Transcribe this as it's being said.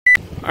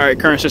Alright,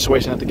 current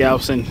situation at the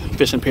Galveston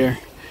Fishing Pier.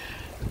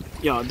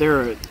 Y'all, there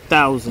are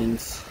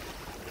thousands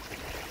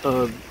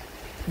of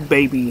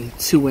baby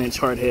 2-inch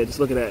hardheads.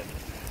 Look at that.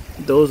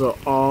 Those are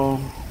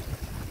all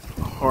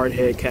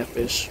hardhead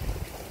catfish.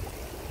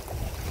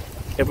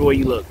 Everywhere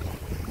you look.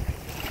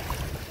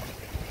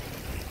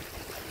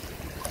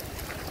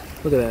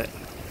 Look at that.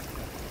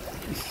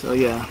 So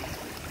yeah,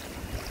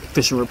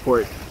 fishing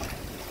report.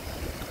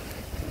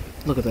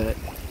 Look at that.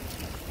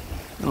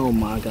 Oh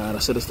my God, I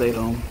should have stayed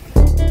home.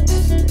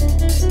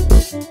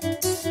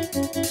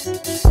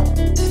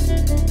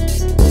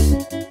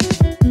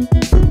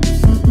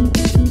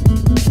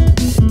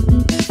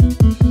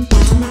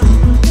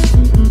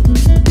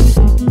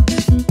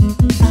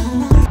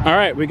 All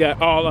right, we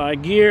got all our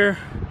gear,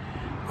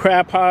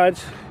 crab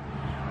pods,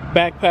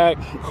 backpack,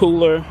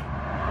 cooler,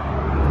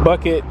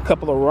 bucket,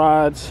 couple of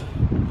rods.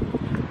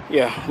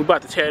 Yeah, we're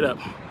about to tear it up.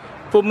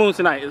 Full moon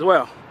tonight as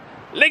well.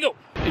 Let's go.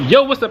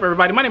 Yo, what's up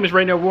everybody? My name is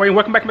Rainier Roy and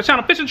welcome back to my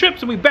channel, Fishing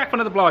Trips, and we back for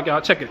another vlog, y'all.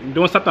 Check it. I'm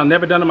doing something I've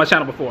never done on my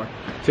channel before.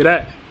 See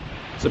that?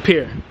 It's a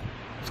pier.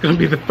 It's gonna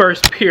be the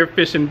first pier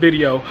fishing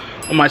video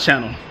on my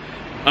channel.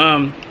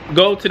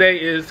 Goal today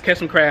is catch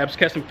some crabs,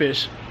 catch some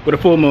fish with a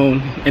full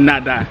moon and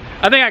not die.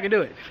 I think I can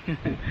do it.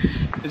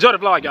 Enjoy the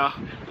vlog, y'all.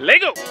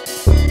 Let's go.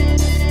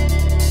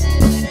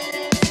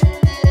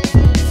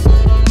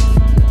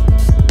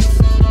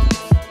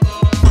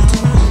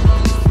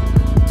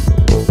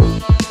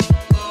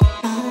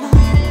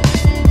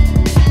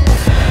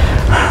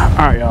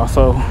 All right, y'all,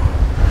 so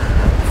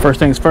first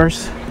things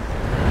first.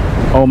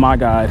 Oh my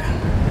God,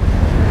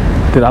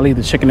 did I leave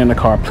the chicken in the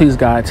car? Please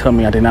God, tell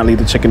me I did not leave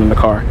the chicken in the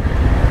car.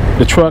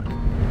 The truck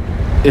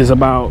is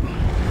about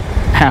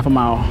half a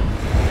mile,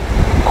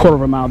 quarter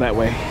of a mile that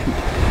way.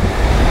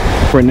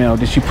 Renell,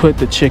 did you put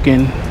the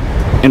chicken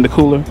in the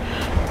cooler?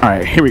 All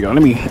right, here we go.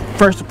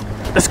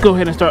 Let's go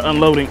ahead and start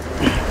unloading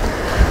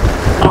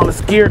all this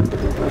gear.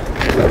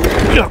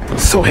 Ugh,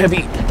 so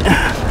heavy.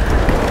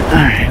 All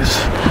right,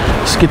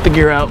 let's get the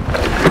gear out.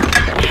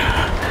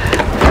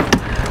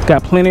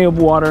 Got plenty of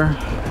water.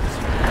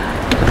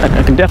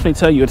 I can definitely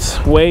tell you it's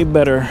way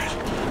better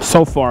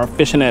so far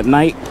fishing at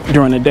night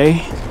during the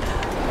day.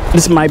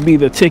 This might be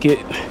the ticket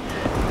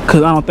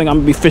because I don't think I'm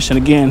gonna be fishing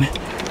again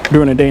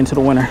during the day into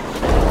the winter.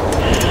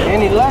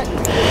 Any luck?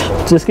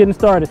 Just getting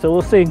started, so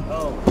we'll see.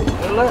 Oh,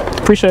 good luck.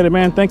 Appreciate it,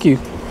 man. Thank you.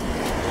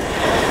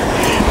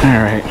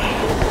 All right.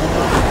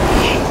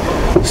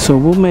 So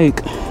we'll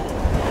make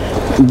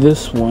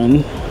this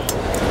one.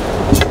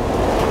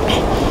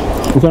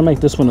 We're gonna make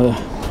this one a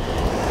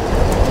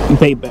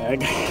bait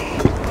bag.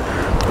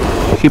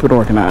 Keep it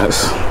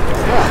organized.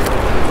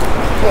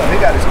 Look, he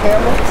got his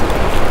camera.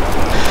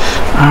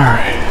 All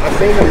right. I've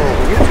seen him on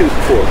YouTube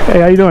before. Hey,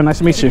 how you doing? Nice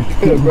to meet you.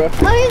 Good, bro.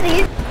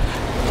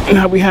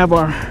 Now we have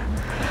our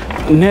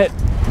net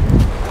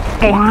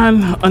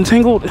line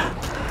untangled.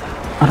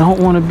 I don't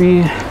want to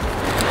be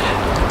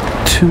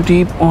too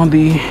deep on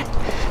the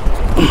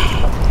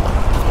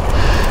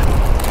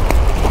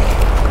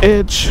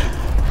edge.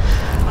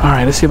 All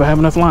right, let's see if I have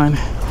enough line.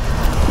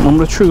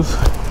 Moment of truth.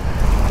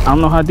 I don't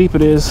know how deep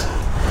it is.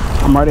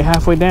 I'm already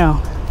halfway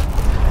down.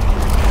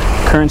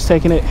 Current's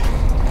taking it.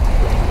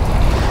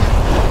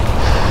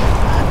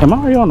 Am I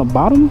already on the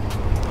bottom?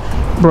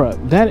 Bruh,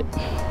 that,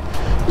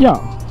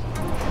 y'all,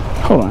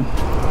 hold on.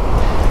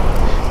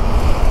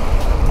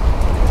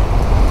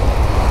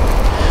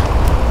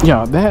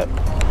 Y'all, that,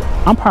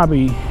 I'm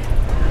probably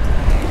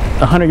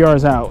 100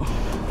 yards out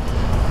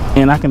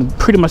and I can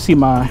pretty much see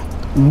my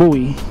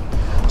buoy.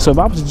 So if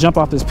I was to jump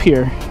off this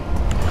pier,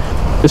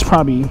 it's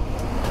probably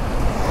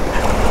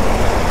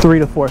 3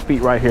 to 4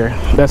 feet right here.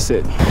 That's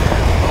it.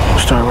 We'll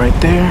start right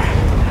there.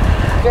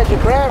 Catch your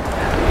crab?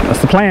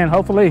 That's the plan,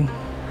 hopefully.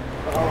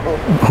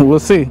 We'll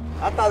see.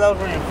 I thought that was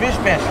for your fish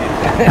basket.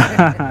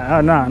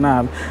 Oh,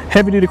 nah.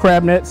 Heavy duty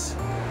crab nets.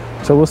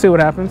 So we'll see what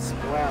happens.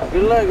 Wow,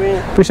 good luck,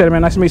 man. Appreciate it,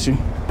 man. Nice to meet you.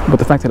 But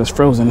the fact that it's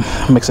frozen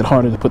makes it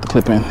harder to put the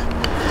clip in.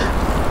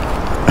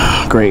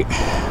 Great.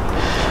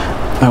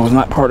 That was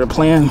not part of the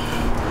plan.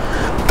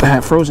 I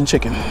had frozen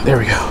chicken. There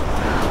we go.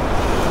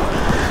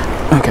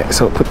 Okay,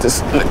 so put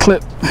this in the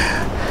clip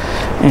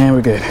and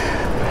we're good.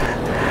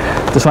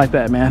 Just like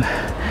that, man.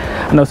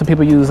 I know some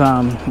people use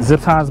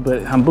zip ties,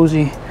 but I'm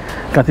bougie.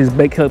 Got these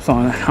bait clips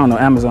on, I don't know,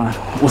 Amazon.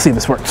 We'll see if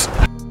this works.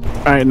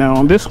 All right, now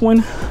on this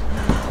one,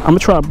 I'm gonna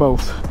try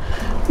both.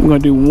 We're gonna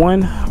do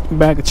one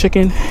bag of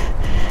chicken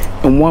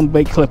and one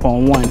bait clip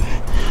on one.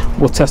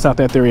 We'll test out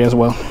that theory as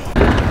well.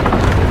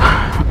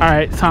 All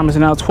right, time is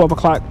now 12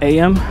 o'clock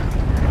a.m.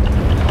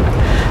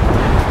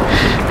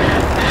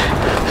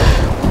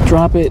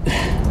 Drop it,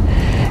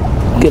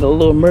 get a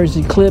little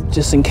emergency clip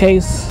just in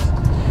case.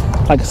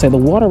 Like I said, the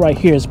water right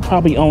here is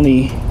probably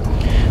only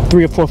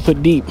 3 or 4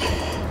 foot deep.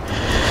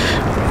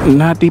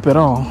 Not deep at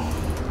all. All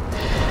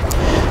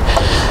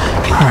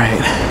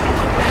right,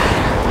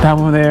 that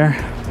one there.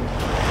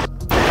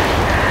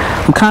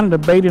 I'm kind of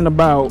debating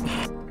about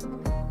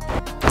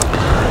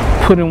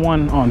putting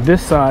one on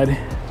this side,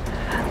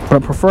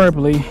 but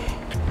preferably,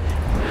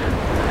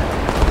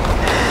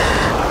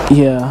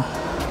 yeah,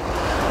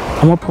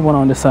 I'm gonna put one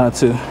on this side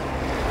too.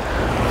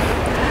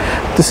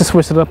 Just to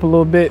switch it up a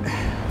little bit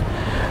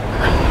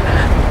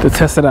to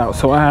test it out.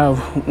 So I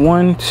have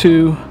 1,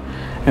 2,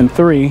 and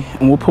 3,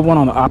 and we'll put one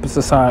on the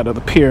opposite side of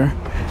the pier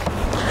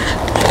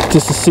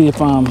just to see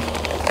if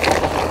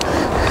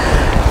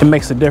it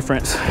makes a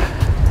difference,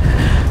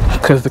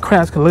 because the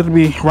crabs could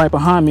literally be right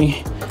behind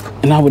me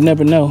and I would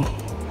never know.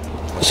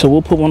 So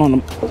we'll put one on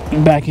the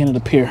back end of the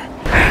pier.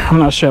 I'm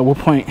not sure at what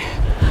point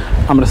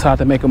I'm gonna decide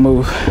to make a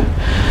move.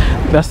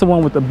 That's the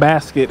one with the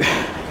basket.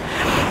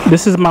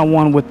 This is my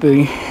one with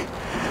the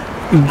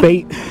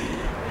bait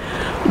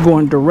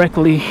going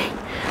directly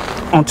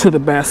onto the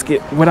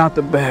basket without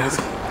the bass.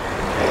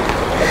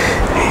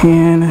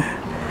 And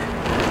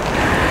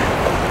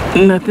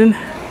nothing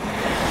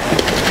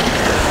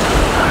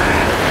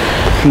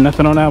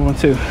on that one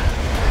too.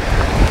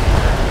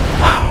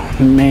 Oh,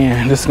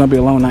 man, this is gonna be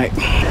a long night.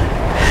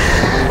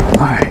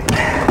 All right.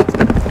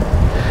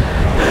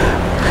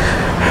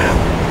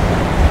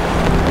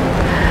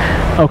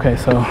 Okay,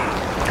 so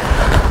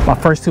my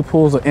first 2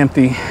 pools are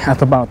empty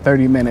after about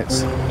 30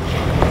 minutes.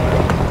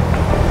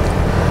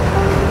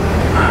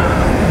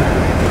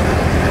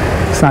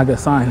 It's not a good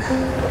sign.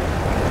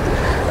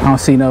 I don't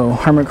see no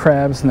hermit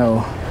crabs,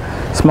 no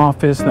small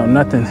fish, no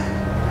nothing.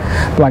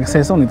 But like I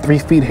said, it's only 3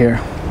 feet here.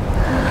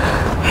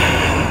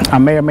 I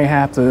may or may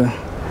have to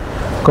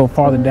go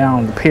farther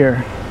down the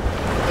pier,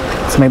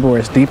 so maybe where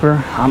it's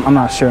deeper. I'm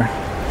not sure.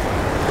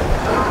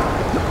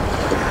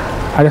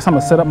 I guess I'm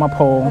gonna set up my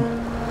pole,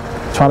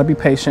 try to be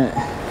patient,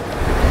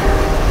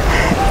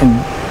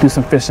 and do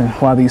some fishing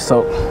while these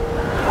soak.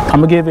 I'm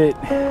gonna give it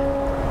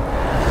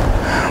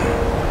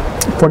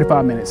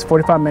 45 minutes.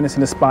 45 minutes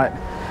in this spot.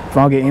 If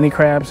I don't get any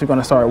crabs, we're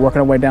gonna start working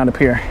our way down the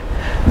pier.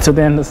 Until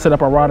then, let's set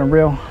up our rod and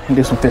reel and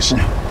do some fishing.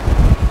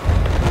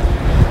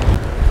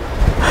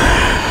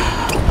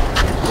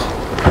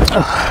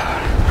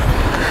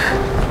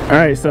 All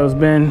right, so it's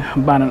been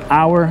about an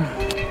hour.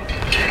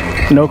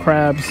 No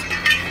crabs,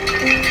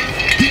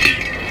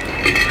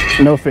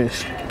 no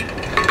fish.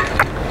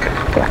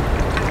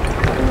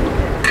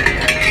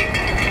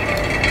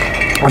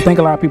 I think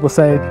a lot of people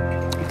say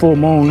full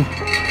moon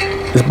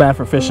is bad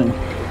for fishing.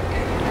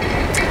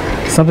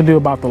 Something to do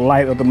about the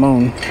light of the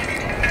moon.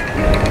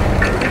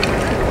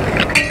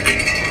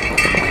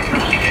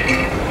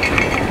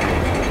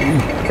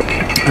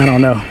 I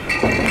don't know.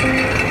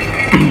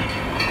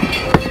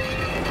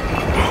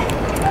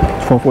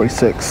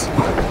 4:46.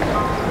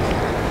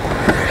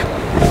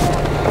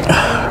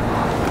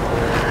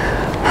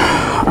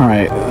 All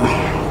right.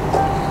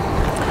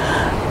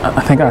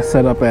 I think I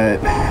set up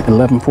at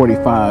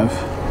 11:45.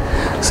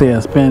 So yeah,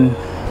 it's been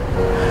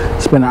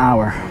an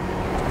hour.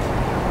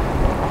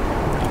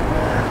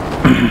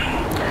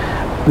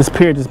 This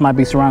pier just might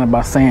be surrounded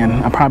by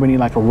sand. I probably need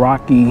like a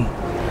rocky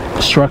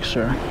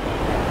structure.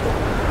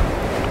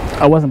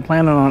 I wasn't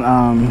planning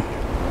on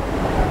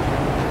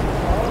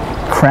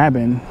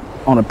crabbing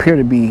on a pier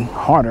to be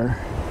harder.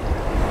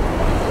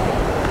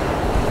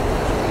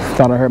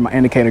 Thought I heard my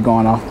indicator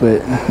going off,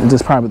 but it's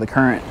just probably the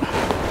current.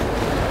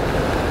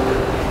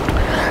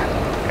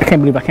 I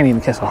can't believe I can't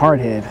even catch a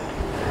hardhead.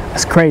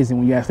 It's crazy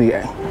when you actually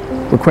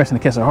requesting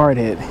to catch a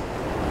hardhead.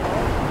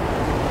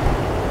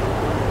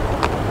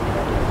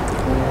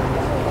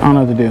 I don't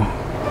know what to do.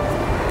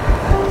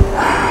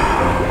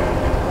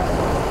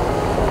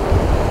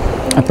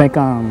 I think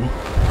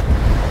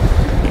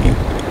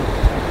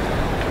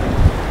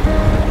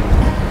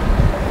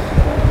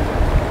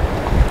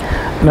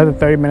another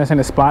 30 minutes in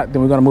the spot,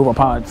 then we're gonna move our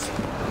pods.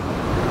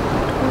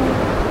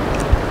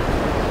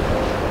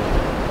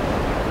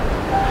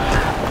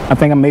 I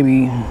think I'm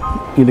maybe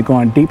either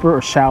going deeper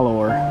or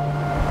shallower.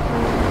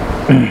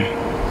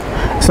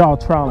 It's all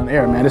trial and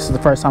error, man. This is the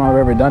first time I've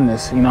ever done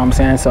this, you know what I'm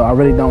saying? So I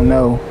really don't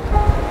know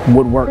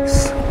what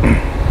works.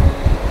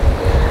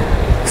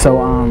 So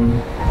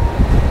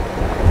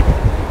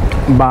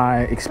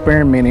by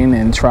experimenting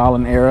and trial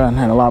and error and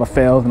a lot of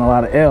fails and a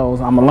lot of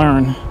L's, I'm gonna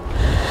learn.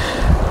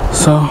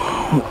 So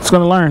it's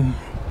gonna learn.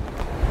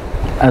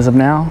 As of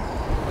now,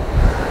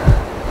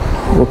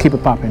 we'll keep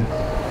it popping.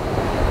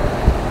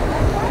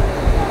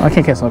 I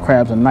can't catch no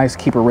crabs. A nice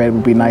keeper red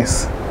would be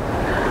nice.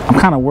 I'm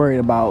kind of worried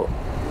about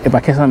if I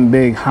catch something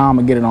big, how I'm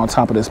gonna get it on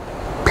top of this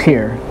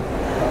pier.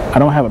 I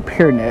don't have a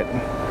pier net,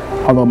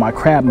 although my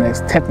crab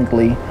nets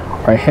technically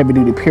are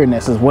heavy-duty pier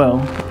nets as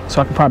well,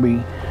 so I can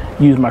probably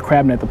use my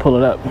crab net to pull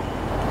it up.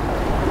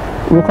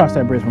 We'll cross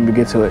that bridge when we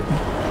get to it.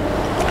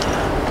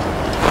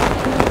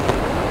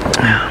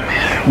 Oh,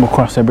 man. We'll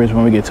cross that bridge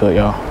when we get to it,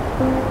 y'all.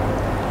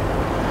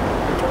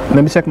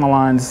 Let me check my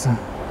lines,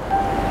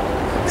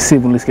 see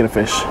if we at least get a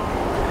fish.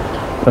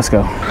 Let's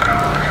go.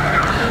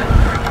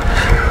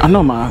 I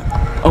know my,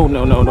 oh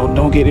no,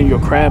 don't get in your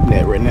crab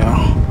net right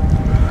now.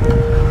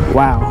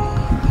 Wow.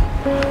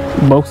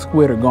 Both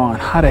squid are gone.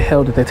 How the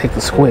hell did they take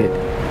the squid?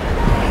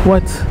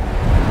 What?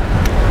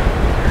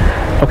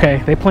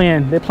 Okay, they're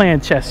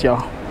playing chess,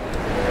 y'all.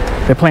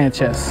 They're playing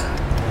chess.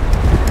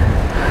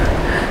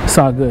 It's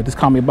all good. Just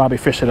call me Bobby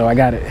Fischer though, I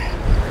got it.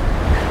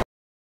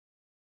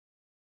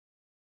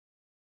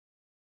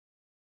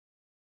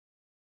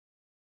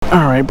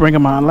 All right,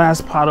 bringing my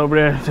last pot over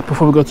there just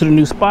before we go to the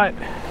new spot.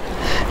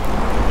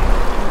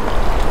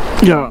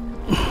 Yo,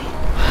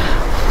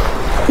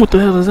 what the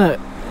hell is that?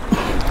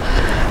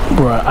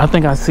 Bruh, I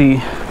think I see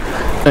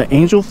an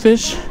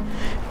angelfish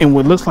and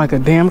what looks like a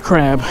damn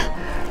crab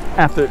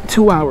after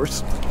 2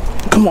 hours.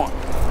 Come on.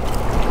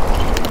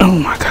 Oh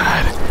my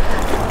God.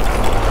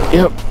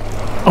 Yep.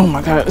 Oh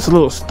my God, it's a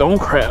little stone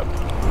crab.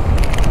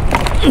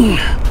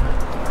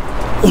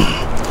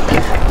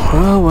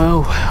 Well,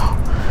 well, well.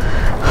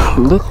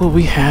 Look what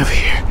we have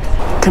here.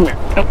 Come here.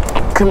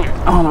 Come here.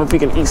 I don't know if you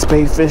can eat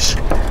spade fish.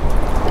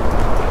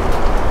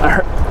 I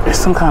heard there's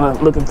some kind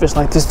of looking fish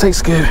like this.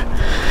 Tastes good.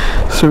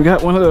 So we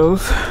got one of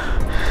those.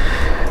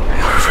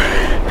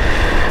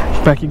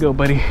 Back you go,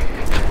 buddy.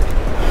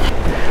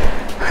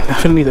 I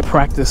definitely need to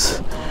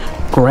practice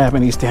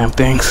grabbing these damn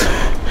things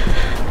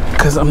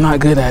because I'm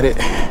not good at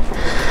it,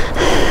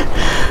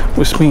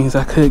 which means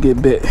I could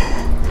get bit.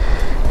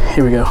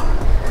 Here we go.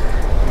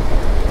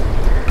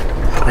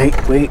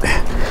 Wait.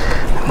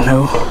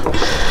 No.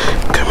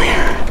 Come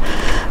here.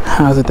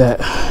 How's it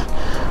that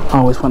I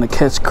always want to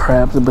catch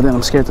crabs, but then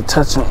I'm scared to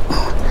touch them?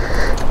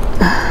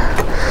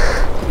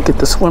 Get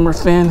the swimmer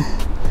fin.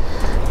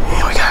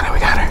 Yeah, we got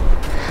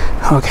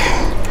her. Okay.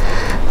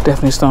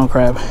 Definitely stone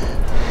crab.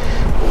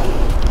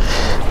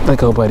 Let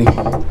go, buddy.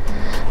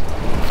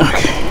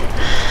 Okay.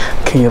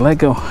 Can you let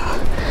go?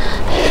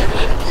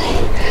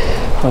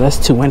 Oh, that's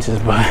 2 inches,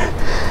 but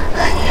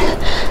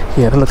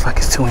yeah, that looks like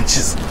it's 2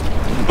 inches.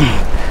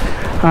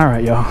 All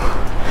right, y'all.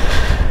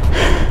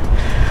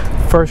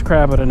 First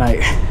crab of the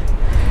night.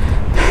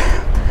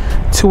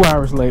 2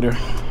 hours later.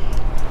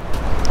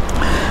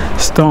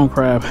 Stone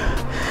crab.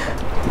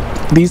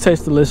 These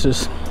taste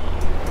delicious.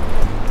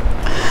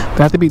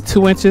 They have to be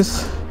 2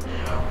 inches.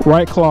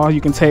 Right claw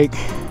you can take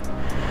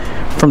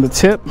from the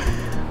tip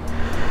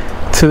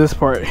to this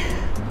part.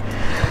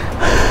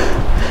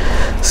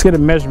 Let's get a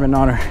measurement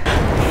on her.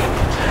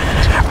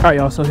 All right,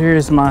 y'all, so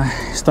here's my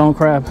stone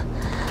crab.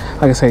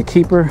 Like I said,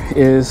 keeper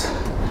is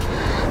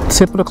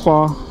tip of the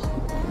claw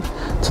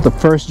to the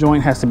first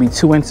joint has to be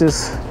 2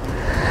 inches.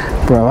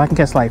 Bro, if I can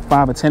catch like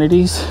 5 or 10 of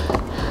these,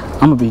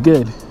 I'm gonna be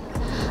good.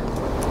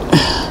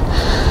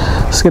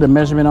 Let's get a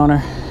measurement on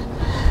her.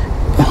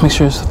 Make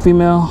sure it's a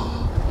female.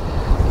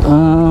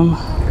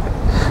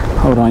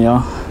 Hold on,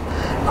 y'all.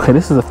 Okay,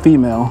 this is a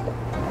female.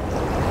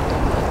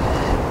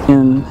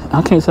 And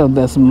I can't tell if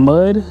that's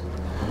mud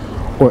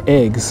or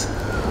eggs.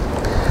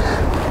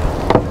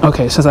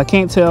 Okay, since I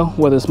can't tell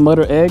whether it's mud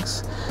or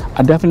eggs,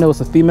 I definitely know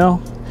it's a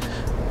female.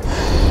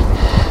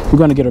 We're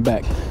gonna get her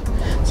back.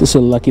 This is a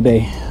lucky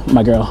day,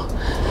 my girl.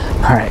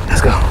 All right, let's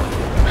go.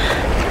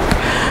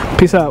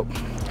 Peace out.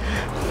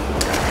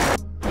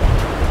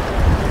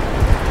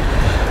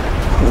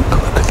 Look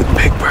at the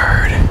big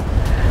bird.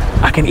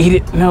 I can eat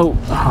it. No.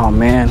 Oh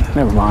man,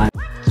 never mind.